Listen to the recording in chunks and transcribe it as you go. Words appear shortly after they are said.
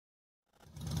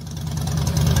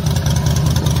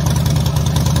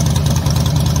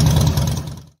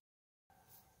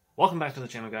Welcome back to the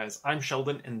channel, guys. I'm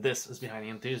Sheldon, and this is Behind the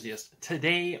Enthusiast.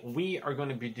 Today, we are going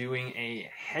to be doing a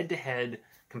head-to-head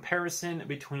comparison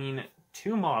between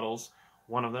two models.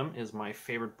 One of them is my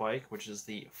favorite bike, which is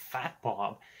the Fay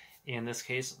Bob, in this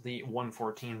case, the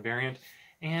 114 variant.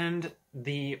 And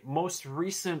the most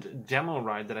recent demo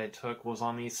ride that I took was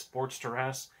on the Sportster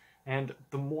S, and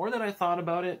the more that I thought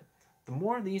about it, the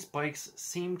more these bikes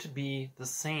seem to be the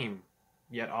same,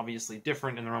 yet obviously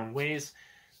different in their own ways,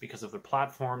 because of their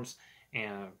platforms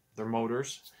and their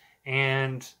motors.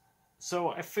 And so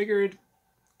I figured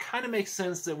kind of makes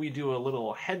sense that we do a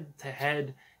little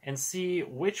head-to-head and see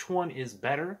which one is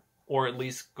better, or at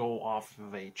least go off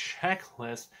of a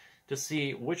checklist to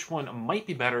see which one might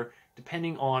be better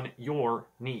depending on your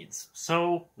needs.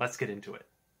 So let's get into it.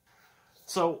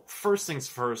 So first things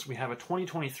first, we have a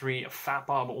 2023 Fay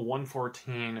Bob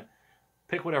 114.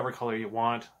 Pick whatever color you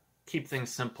want. Keep things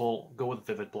simple. Go with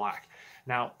vivid black.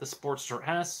 Now, the Sportster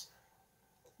S,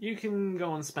 you can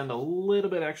go and spend a little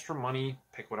bit extra money,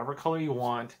 pick whatever color you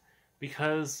want,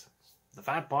 because the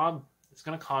Fay Bob is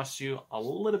going to cost you a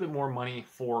little bit more money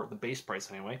for the base price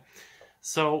anyway.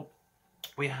 So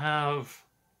we have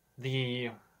the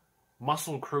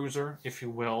muscle cruiser, if you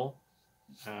will,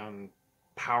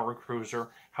 power cruiser,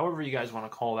 however you guys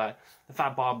want to call that. The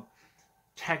Fay Bob,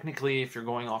 technically, if you're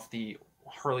going off the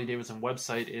Harley-Davidson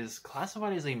website, is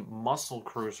classified as a muscle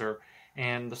cruiser,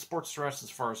 and the Sportster S, as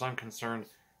far as I'm concerned,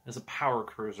 is a power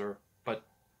cruiser. But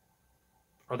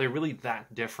are they really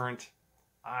that different?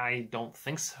 I don't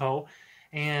think so.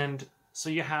 And so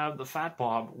you have the Fay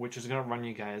Bob, which is going to run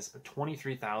you guys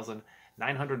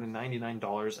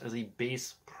 $23,999 as a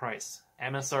base price.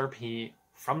 MSRP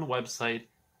from the website,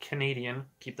 Canadian,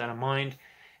 keep that in mind.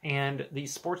 And the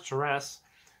Sportster S,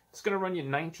 it's going to run you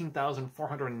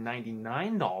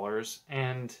 $19,499,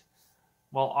 and,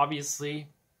 well, obviously,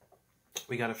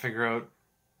 we got to figure out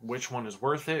which one is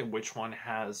worth it, which one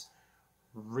has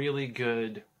really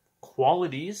good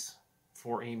qualities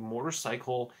for a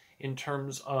motorcycle in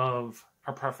terms of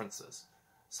our preferences.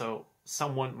 So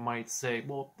someone might say,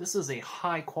 well, this is a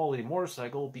high-quality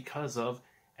motorcycle because of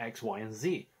X, Y, and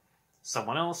Z.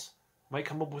 Someone else might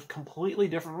come up with completely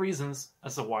different reasons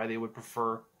as to why they would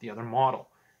prefer the other model.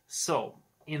 So,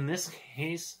 in this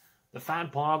case, the Fay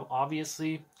Bob,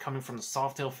 obviously, coming from the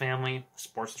Softail family,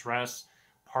 Sportster S,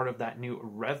 part of that new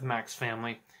RevMax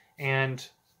family. And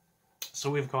so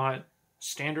we've got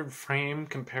standard frame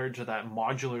compared to that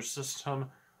modular system.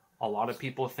 A lot of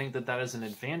people think that that is an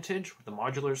advantage with the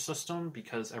modular system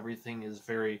because everything is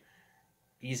very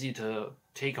easy to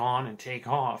take on and take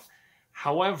off.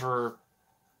 However,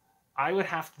 I would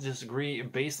have to disagree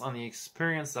based on the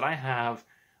experience that I have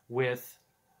with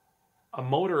a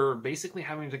motor basically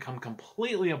having to come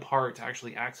completely apart to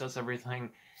actually access everything.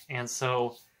 And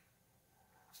so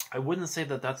I wouldn't say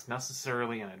that that's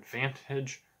necessarily an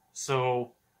advantage.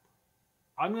 So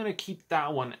I'm going to keep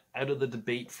that one out of the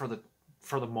debate for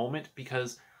the moment,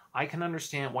 because I can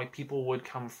understand why people would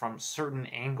come from certain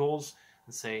angles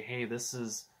and say, hey, this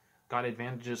has got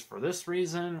advantages for this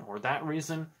reason or that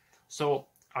reason. So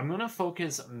I'm going to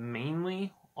focus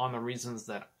mainly on the reasons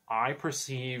that I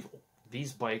perceive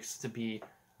these bikes to be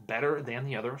better than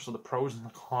the other, so the pros and the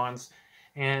cons.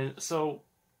 And so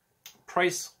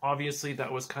price, obviously,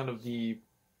 that was kind of the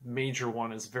major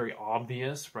one, is very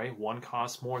obvious, right? One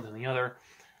costs more than the other.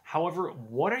 However,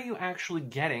 what are you actually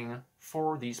getting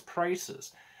for these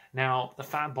prices? Now, the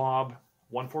Fay Bob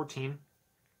 114,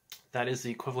 that is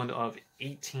the equivalent of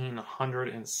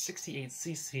 1,868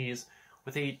 cc's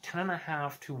with a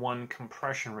 10.5 to 1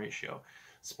 compression ratio.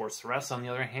 Sportster S, on the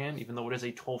other hand, even though it is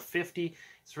a 1250,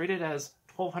 it's rated as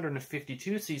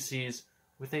 1,252 cc's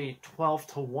with a 12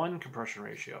 to 1 compression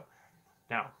ratio.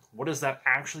 Now, what does that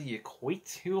actually equate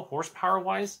to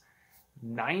horsepower-wise?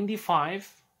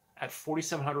 95 at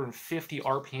 4,750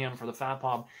 RPM for the Fay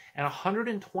Bob, and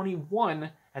 121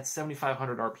 at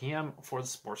 7,500 RPM for the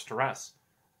Sportster S.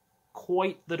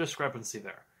 Quite the discrepancy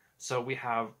there. So we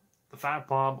have the Fay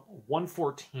Bob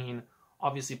 114.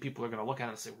 Obviously, people are going to look at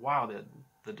it and say, wow,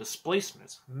 the displacement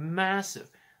is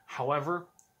massive. However,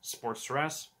 Sportster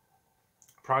S,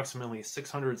 approximately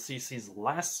 600 cc's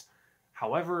less.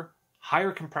 However,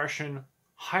 higher compression,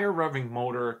 higher revving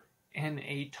motor, and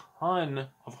a ton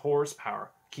of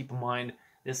horsepower. Keep in mind,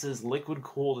 this is liquid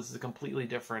cooled. This is a completely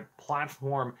different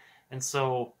platform. And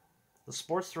so the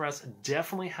Sportster S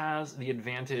definitely has the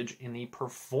advantage in the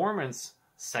performance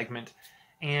segment.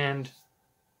 And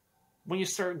when you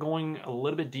start going a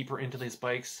little bit deeper into these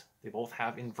bikes, they both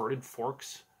have inverted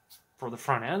forks for the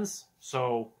front ends,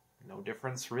 so no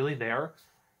difference really there.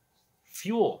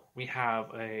 Fuel, we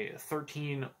have a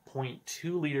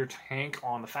 13.2 liter tank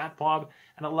on the Fat Bob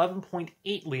and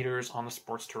 11.8 liters on the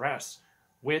Sportster S,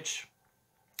 which,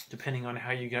 depending on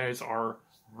how you guys are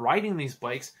riding these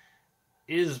bikes,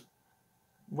 is,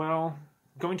 well,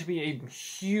 going to be a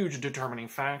huge determining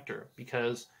factor,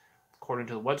 because according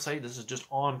to the website, this is just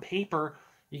on paper,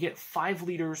 you get 5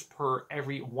 liters per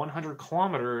every 100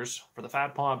 kilometers for the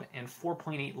Fat Bob and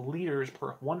 4.8 liters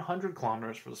per 100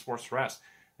 kilometers for the Sportster S.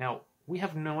 Now, we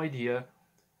have no idea,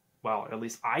 well, at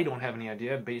least I don't have any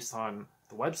idea based on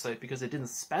the website, because it didn't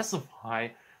specify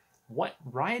what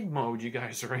ride mode you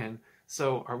guys are in.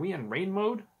 So are we in rain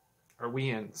mode? Are we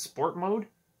in sport mode?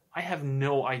 I have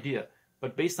no idea.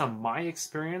 But based on my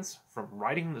experience from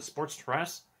riding the Sportster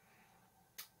S,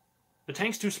 the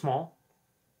tank's too small.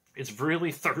 It's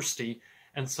really thirsty.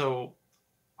 And so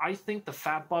I think the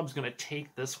Fat Bob's going to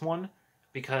take this one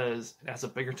because it has a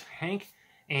bigger tank.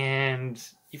 And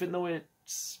even though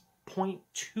it's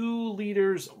 0.2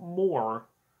 liters more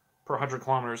per 100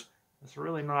 kilometers, it's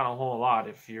really not a whole lot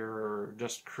if you're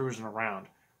just cruising around.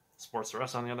 Sportster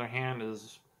S, on the other hand,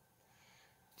 is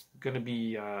going to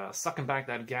be sucking back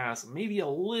that gas maybe a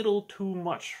little too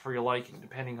much for your liking,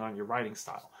 depending on your riding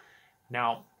style.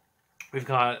 Now, we've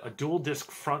got a dual disc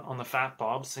front on the Fat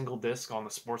Bob, single disc on the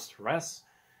Sportster S,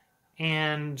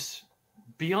 and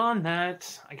beyond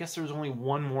that, I guess there's only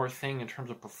one more thing in terms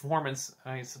of performance.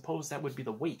 I suppose that would be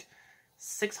the weight.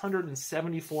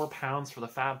 674 pounds for the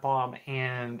Fat Bob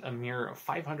and a mere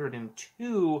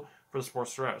 502 for the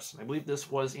Sportster S. And I believe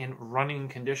this was in running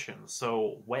conditions,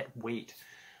 so wet weight,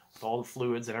 with all the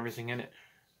fluids and everything in it.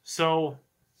 So,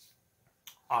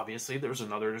 obviously, there's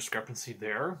another discrepancy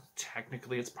there.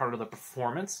 Technically, it's part of the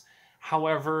performance.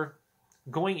 However,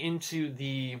 going into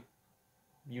the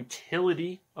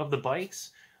utility of the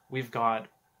bikes, we've got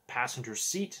passenger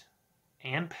seat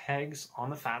and pegs on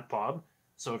the Fat Bob.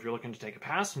 So if you're looking to take a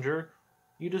passenger,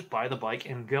 you just buy the bike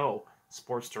and go.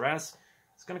 Sportster S,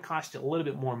 it's going to cost you a little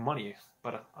bit more money,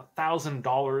 but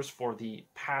 $1,000 for the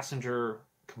passenger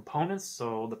components,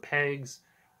 so the pegs,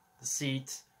 the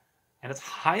seat, and it's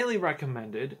highly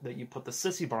recommended that you put the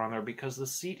sissy bar on there because the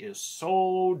seat is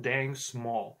so dang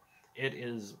small. It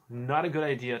is not a good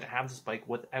idea to have this bike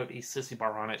without a sissy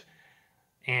bar on it.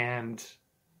 And,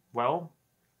 well,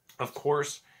 of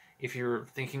course, if you're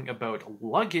thinking about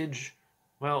luggage,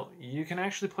 well, you can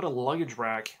actually put a luggage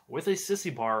rack with a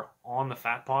sissy bar on the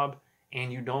Fat Bob,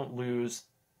 and you don't lose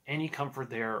any comfort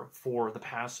there for the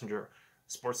passenger.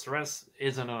 Sportster S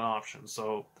isn't an option,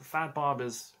 so the Fat Bob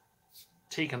is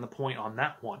taking the point on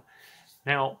that one.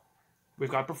 Now,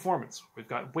 we've got performance, we've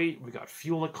got weight, we've got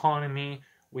fuel economy,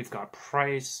 we've got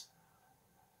price.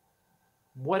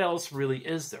 What else really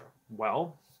is there?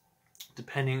 Well,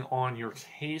 depending on your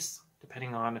taste,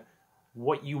 depending on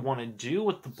what you want to do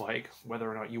with the bike, whether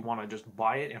or not you want to just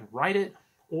buy it and ride it,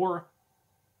 or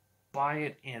buy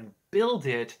it and build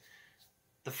it,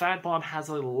 the Fat Bob has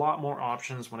a lot more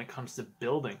options when it comes to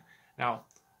building. Now,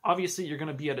 obviously, you're going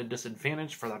to be at a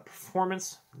disadvantage for that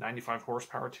performance, 95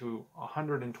 horsepower to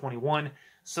 121.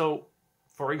 So,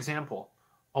 for example,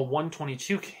 a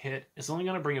 122 kit is only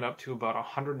going to bring it up to about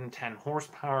 110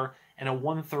 horsepower, and a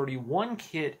 131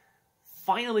 kit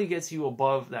finally gets you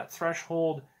above that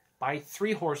threshold by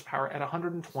 3 horsepower at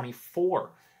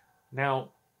 124. Now,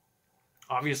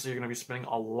 obviously, you're going to be spending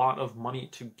a lot of money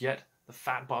to get the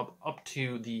Fat Bob up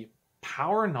to the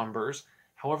power numbers.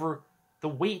 However, the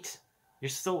weight, you're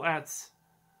still at,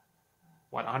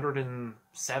 what,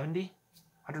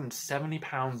 170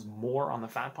 pounds more on the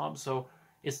Fat Bob, so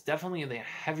it's definitely a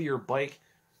heavier bike.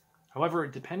 However,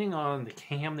 depending on the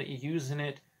cam that you use in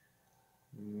it,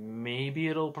 maybe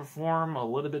it'll perform a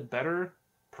little bit better,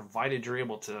 provided you're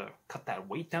able to cut that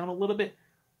weight down a little bit.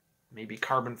 Maybe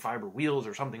carbon fiber wheels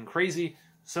or something crazy.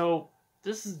 So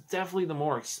this is definitely the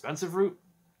more expensive route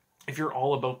if you're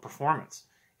all about performance.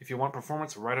 If you want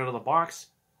performance right out of the box,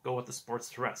 go with the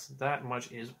Sportster S. That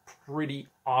much is pretty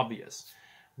obvious.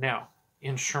 Now,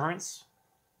 insurance,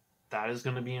 that is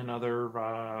going to be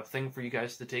another thing for you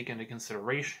guys to take into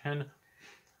consideration.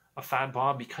 A Fat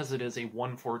Bob, because it is a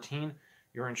 114,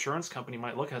 your insurance company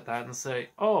might look at that and say,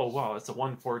 oh, well, it's a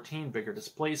 114, bigger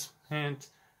displacement,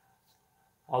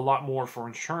 a lot more for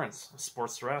insurance.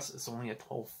 Sportster S is only a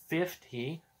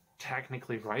 1250,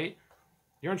 technically, right?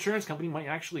 Your insurance company might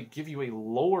actually give you a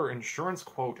lower insurance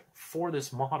quote for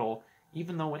this model,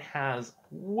 even though it has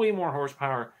way more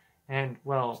horsepower, and,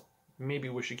 well, maybe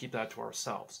we should keep that to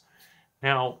ourselves.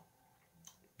 Now,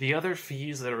 the other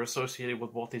fees that are associated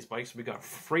with both these bikes, we got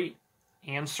freight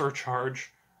and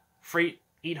surcharge. Freight,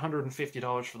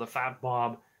 $850 for the Fat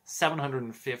Bob,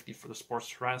 $750 for the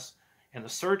Sportster S, and the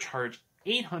surcharge,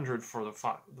 $800 for the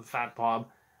Fat Bob,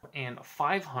 and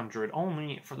 $500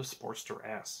 only for the Sportster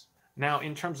S. Now,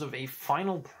 in terms of a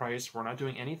final price, we're not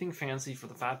doing anything fancy for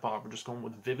the Fat Bob. We're just going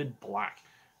with Vivid Black.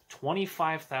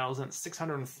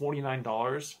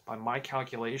 $25,649 by my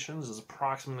calculations is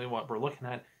approximately what we're looking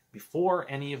at before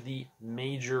any of the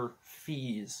major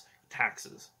fees,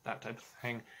 taxes, that type of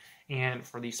thing. And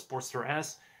for the Sportster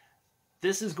S,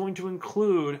 this is going to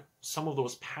include some of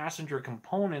those passenger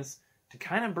components to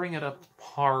kind of bring it up to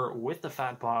par with the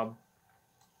Fat Bob.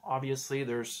 Obviously,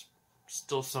 there's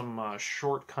still some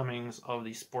shortcomings of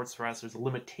the Sportster S. There's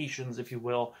limitations, if you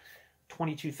will.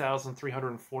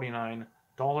 $22,349.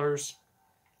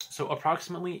 So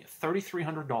approximately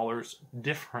 $3,300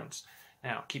 difference.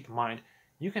 Now, keep in mind,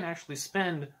 you can actually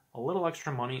spend a little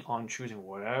extra money on choosing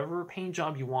whatever paint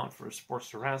job you want for a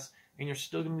Sportster S, and you're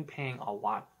still going to be paying a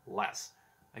lot less.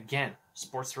 Again,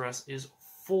 Sportster S is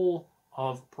full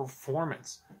of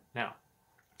performance. Now,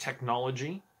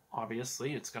 technology,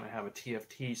 obviously, it's going to have a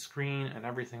TFT screen and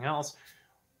everything else,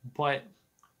 but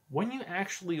when you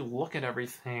actually look at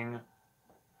everything,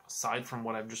 aside from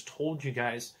what I've just told you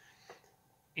guys,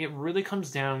 it really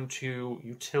comes down to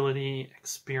utility,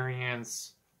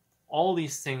 experience, all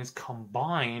these things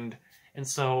combined. And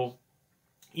so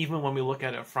even when we look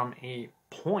at it from a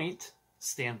point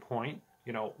standpoint,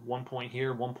 you know, 1 point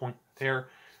here, 1 point there,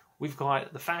 we've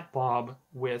got the Fat Bob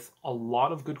with a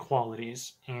lot of good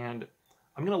qualities, and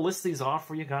I'm going to list these off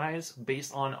for you guys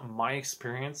based on my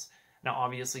experience. Now,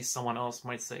 obviously, someone else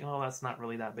might say, oh, that's not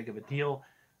really that big of a deal.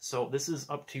 So this is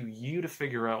up to you to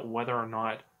figure out whether or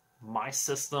not my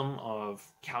system of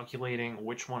calculating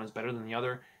which one is better than the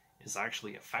other is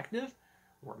actually effective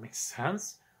or makes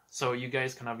sense. So you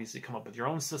guys can obviously come up with your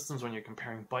own systems when you're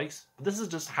comparing bikes, but this is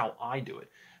just how I do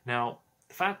it. Now,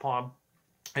 the Fat Bob,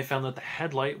 I found that the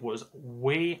headlight was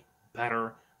way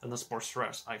better than the Sportster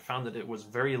S. I found that it was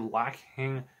very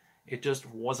lacking. It just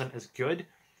wasn't as good.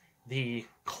 The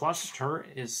cluster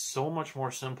is so much more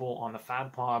simple on the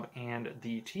Fat Bob, and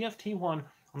the TFT one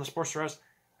on the Sportster S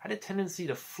had a tendency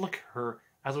to flicker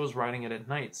as I was riding it at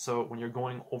night. So when you're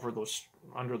going over those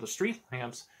under the street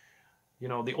lamps, you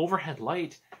know, the overhead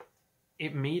light,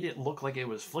 it made it look like it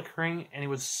was flickering, and it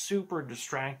was super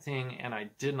distracting, and I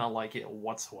did not like it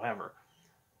whatsoever.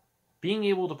 Being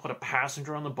able to put a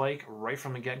passenger on the bike right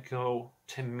from the get-go,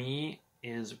 to me,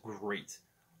 is great.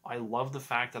 I love the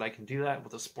fact that I can do that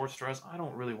with the Sportster S. I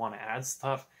don't really want to add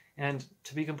stuff, and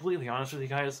to be completely honest with you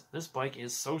guys, this bike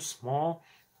is so small,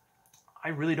 I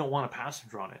really don't want a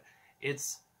passenger on it.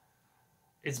 It's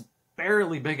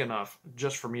barely big enough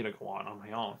just for me to go on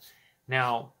my own.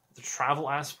 Now, the travel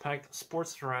aspect,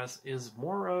 Sportster S is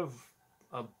more of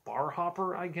a bar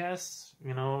hopper, I guess.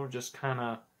 You know, just kind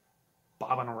of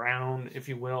bobbing around, if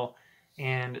you will.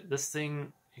 And this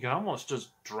thing, you can almost just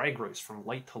drag race from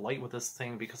light to light with this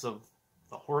thing because of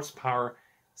the horsepower.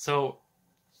 So,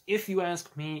 if you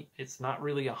ask me, it's not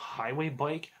really a highway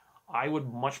bike. I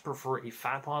would much prefer a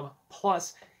Fat Bob.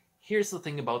 Plus, here's the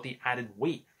thing about the added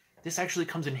weight. This actually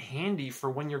comes in handy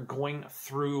for when you're going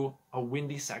through a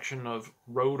windy section of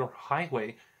road or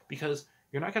highway, because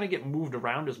you're not going to get moved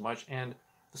around as much, and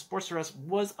the Sportster S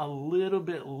was a little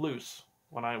bit loose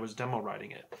when I was demo riding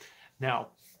it. Now,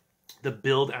 the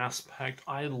build aspect,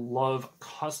 I love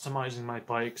customizing my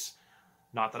bikes.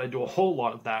 Not that I do a whole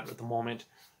lot of that at the moment,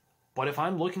 but if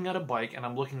I'm looking at a bike and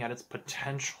I'm looking at its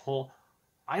potential,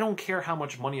 I don't care how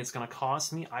much money it's going to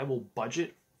cost me. I will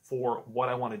budget for what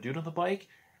I want to do to the bike.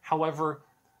 However,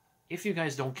 if you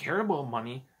guys don't care about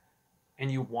money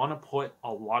and you want to put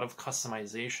a lot of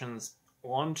customizations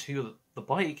onto the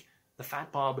bike, the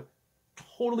Fat Bob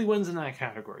totally wins in that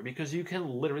category, because you can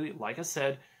literally, like I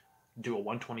said, do a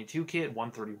 122 kit,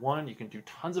 131. You can do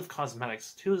tons of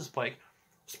cosmetics to this bike.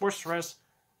 Sportster S,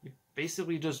 you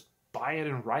basically just buy it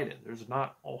and ride it. There's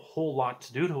not a whole lot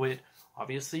to do to it.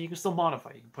 Obviously, you can still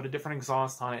modify it. You can put a different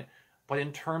exhaust on it. But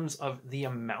in terms of the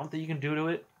amount that you can do to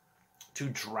it, to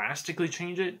drastically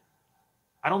change it,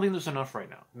 I don't think there's enough right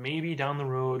now. Maybe down the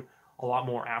road, a lot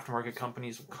more aftermarket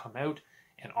companies will come out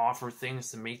and offer things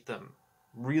to make them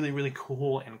really, really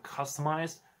cool and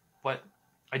customized, but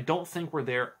I don't think we're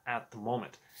there at the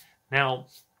moment. Now,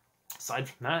 aside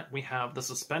from that, we have the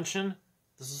suspension.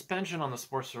 The suspension on the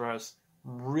Sportster S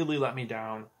really let me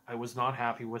down. I was not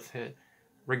happy with it.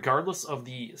 Regardless of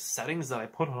the settings that I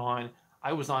put it on,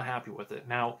 I was not happy with it.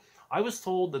 Now, I was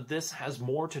told that this has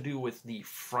more to do with the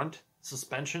front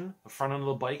suspension, the front end of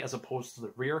the bike, as opposed to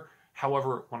the rear.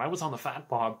 However, when I was on the Fat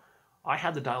Bob, I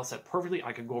had the dial set perfectly.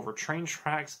 I could go over train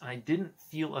tracks, and I didn't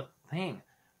feel a thing.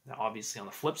 Now, obviously, on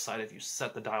the flip side, if you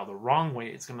set the dial the wrong way,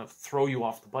 it's going to throw you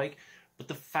off the bike. But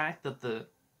the fact that the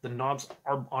the knobs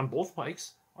are on both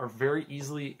bikes are very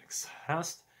easily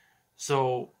accessed,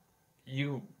 so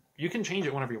you can change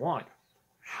it whenever you want.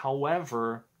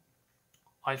 However,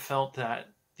 I felt that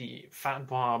the Fat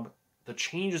Bob, the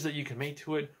changes that you can make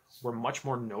to it were much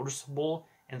more noticeable,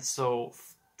 and so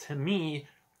to me,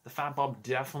 the Fat Bob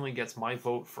definitely gets my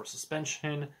vote for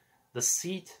suspension. The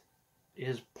seat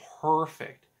is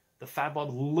perfect. The Fat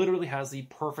Bob literally has the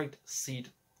perfect seat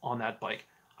on that bike.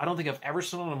 I don't think I've ever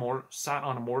sat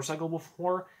on a motorcycle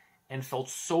before and felt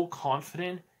so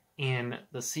confident in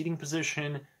the seating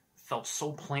position, felt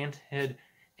so planted,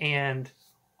 and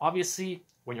obviously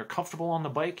when you're comfortable on the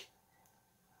bike,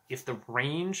 if the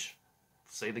range,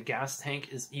 say the gas tank,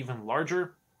 is even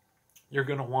larger, you're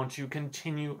going to want to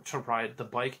continue to ride the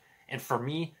bike. And for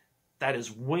me, that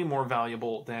is way more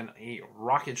valuable than a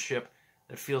rocket ship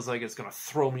that feels like it's going to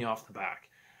throw me off the back.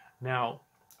 Now,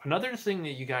 another thing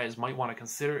that you guys might want to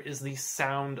consider is the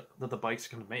sound that the bike's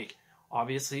going to make.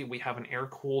 Obviously, we have an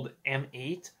air-cooled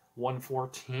M8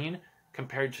 114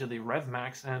 compared to the Rev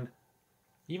Max, and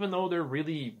even though they're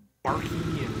really barky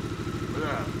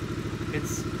and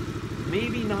it's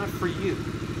maybe not for you.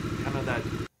 Kind of that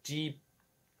deep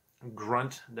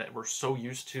grunt that we're so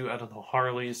used to out of the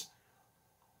Harleys.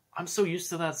 I'm so used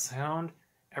to that sound.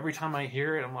 Every time I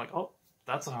hear it, I'm like, oh,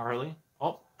 that's a Harley.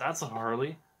 Oh, that's a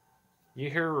Harley. You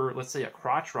hear, let's say, a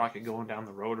crotch rocket going down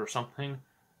the road or something.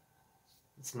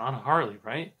 It's not a Harley,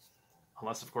 right?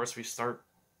 Unless, of course, we start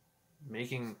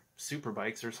making super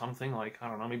bikes or something, like, I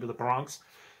don't know, maybe the Bronx.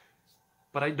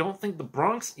 But I don't think the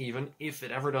Bronx, even, if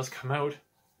it ever does come out,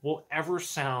 will ever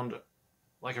sound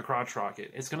like a crotch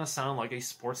rocket. It's going to sound like a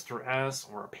Sportster S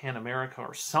or a Pan America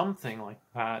or something like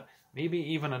that. Maybe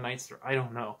even a Nightster. I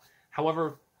don't know.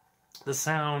 However, the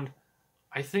sound,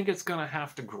 I think it's going to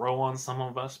have to grow on some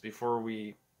of us before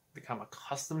we become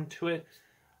accustomed to it.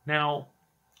 Now,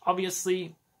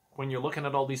 obviously, when you're looking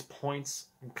at all these points,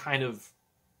 I'm kind of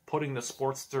putting the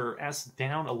Sportster S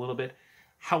down a little bit.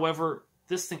 However,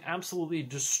 this thing absolutely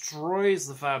destroys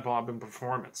the Fat Bob in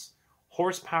performance.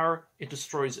 Horsepower, it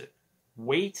destroys it.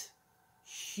 Weight,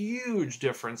 huge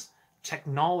difference.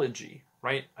 Technology,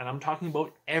 right? And I'm talking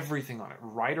about everything on it.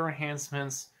 Rider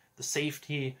enhancements, the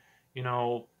safety, you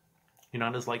know, you're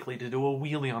not as likely to do a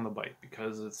wheelie on the bike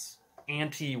because it's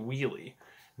anti-wheelie.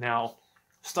 Now,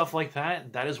 stuff like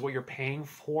that, that is what you're paying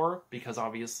for, because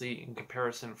obviously in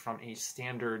comparison from a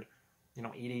standard,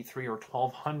 883 or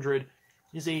 1200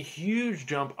 is a huge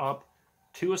jump up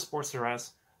to a Sportster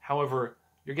S. However,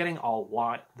 you're getting a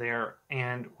lot there,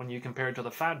 and when you compare it to the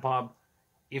Fat Bob,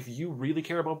 if you really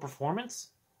care about performance,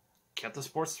 get the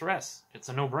Sportster S. It's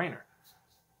a no-brainer.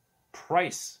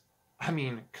 Price, I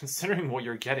mean, considering what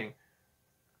you're getting,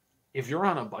 if you're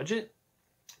on a budget,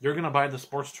 you're going to buy the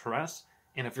Sportster S,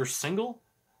 and if you're single,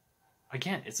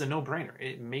 again, it's a no-brainer.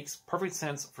 It makes perfect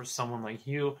sense for someone like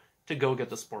you to go get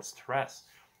the Sportster S.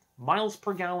 Miles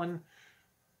per gallon,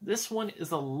 this one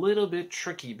is a little bit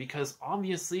tricky because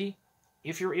obviously,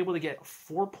 if you're able to get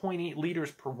 4.8 liters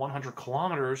per 100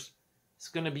 kilometers, it's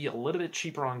going to be a little bit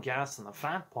cheaper on gas than the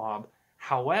Fat Bob.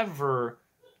 However,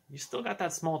 you still got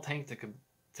that small tank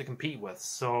to compete with,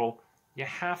 so you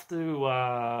have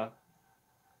to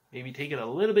maybe take it a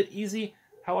little bit easy.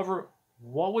 However,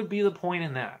 what would be the point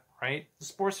in that, right? The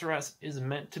Sportster S is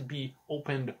meant to be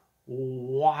opened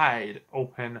wide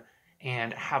open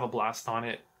and have a blast on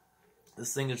it.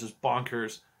 This thing is just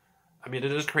bonkers. I mean,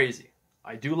 it is crazy.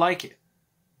 I do like it.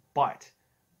 But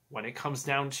when it comes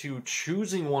down to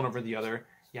choosing one over the other,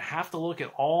 you have to look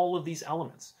at all of these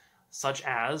elements, such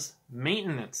as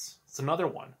maintenance. It's another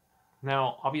one.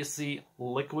 Now, obviously,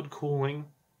 liquid cooling,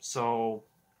 so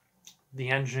the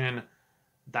engine,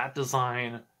 that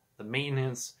design, the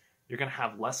maintenance, you're going to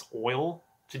have less oil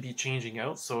to be changing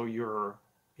out, so your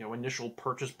initial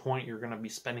purchase point, you're going to be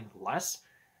spending less.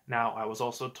 Now, I was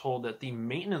also told that the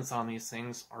maintenance on these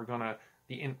things are going to,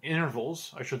 the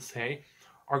intervals, I should say,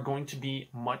 are going to be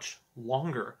much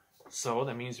longer. So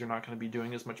that means you're not going to be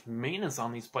doing as much maintenance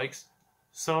on these bikes.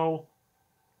 So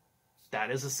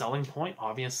that is a selling point,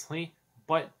 obviously.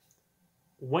 But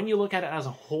when you look at it as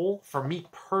a whole, for me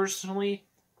personally,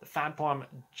 the Fat Bob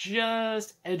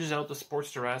just edges out the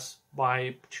Sportster S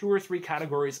by 2 or 3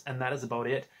 categories, and that is about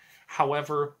it.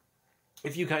 However,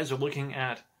 if you guys are looking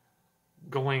at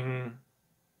going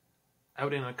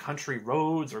out in a country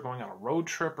roads or going on a road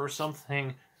trip or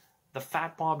something, the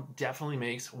Fat Bob definitely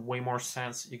makes way more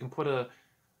sense. You can put a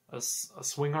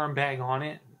swing arm bag on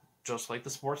it, just like the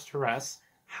Sportster S.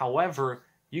 However,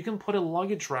 you can put a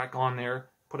luggage rack on there,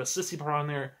 put a sissy bar on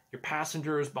there, your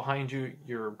passengers behind you,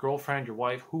 your girlfriend, your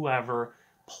wife, whoever.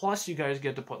 Plus, you guys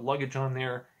get to put luggage on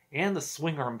there and the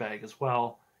swing arm bag as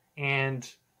well. And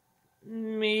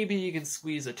maybe you can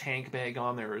squeeze a tank bag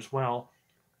on there as well,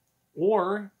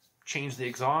 or change the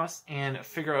exhaust and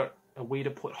figure out a way to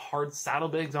put hard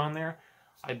saddlebags on there.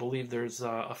 I believe there's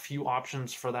a few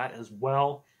options for that as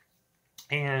well,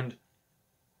 and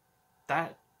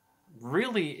that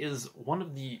really is one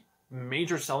of the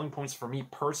major selling points for me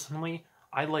personally.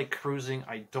 I like cruising.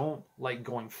 I don't like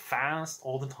going fast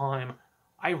all the time.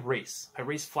 I race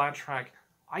flat track.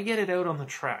 I get it out on the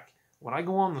track. When I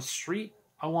go on the street,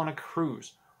 I want to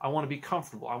cruise. I want to be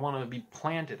comfortable. I want to be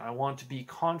planted. I want to be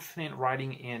confident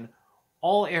riding in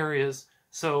all areas.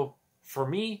 So for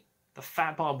me, the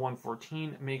Fat Bob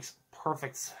 114 makes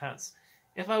perfect sense.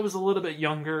 If I was a little bit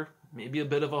younger, maybe a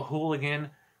bit of a hooligan,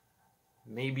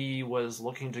 maybe was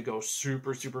looking to go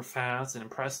super, super fast and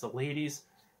impress the ladies,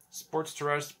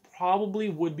 Sportster S probably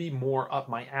would be more up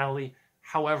my alley.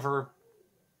 However,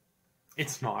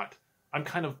 it's not. I'm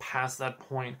kind of past that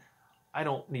point. I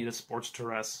don't need a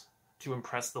Sportster S to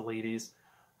impress the ladies.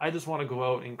 I just want to go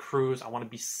out and cruise. I want to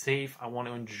be safe. I want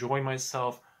to enjoy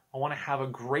myself. I want to have a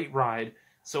great ride.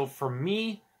 So for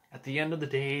me, at the end of the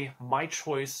day, my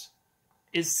choice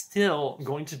is still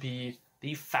going to be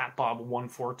the Fat Bob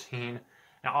 114.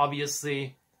 Now,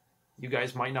 obviously, you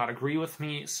guys might not agree with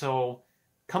me, so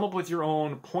come up with your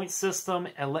own point system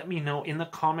and let me know in the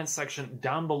comment section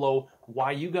down below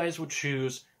why you guys would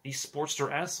choose the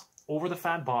Sportster S over the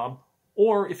Fat Bob.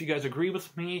 Or if you guys agree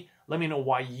with me, let me know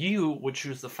why you would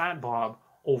choose the Fat Bob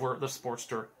over the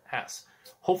Sportster S.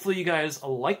 Hopefully you guys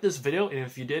liked this video, and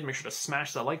if you did, make sure to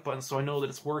smash that like button so I know that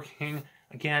it's working.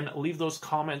 Again, leave those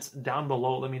comments down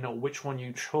below. Let me know which one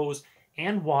you chose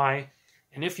and why.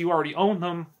 And if you already own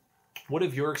them, what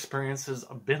have your experiences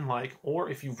been like? Or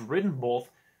if you've ridden both,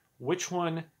 which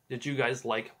one did you guys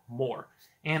like more?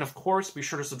 And of course, be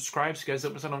sure to subscribe so you guys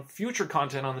don't miss out on future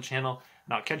content on the channel.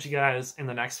 And I'll catch you guys in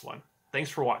the next one. Thanks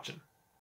for watching.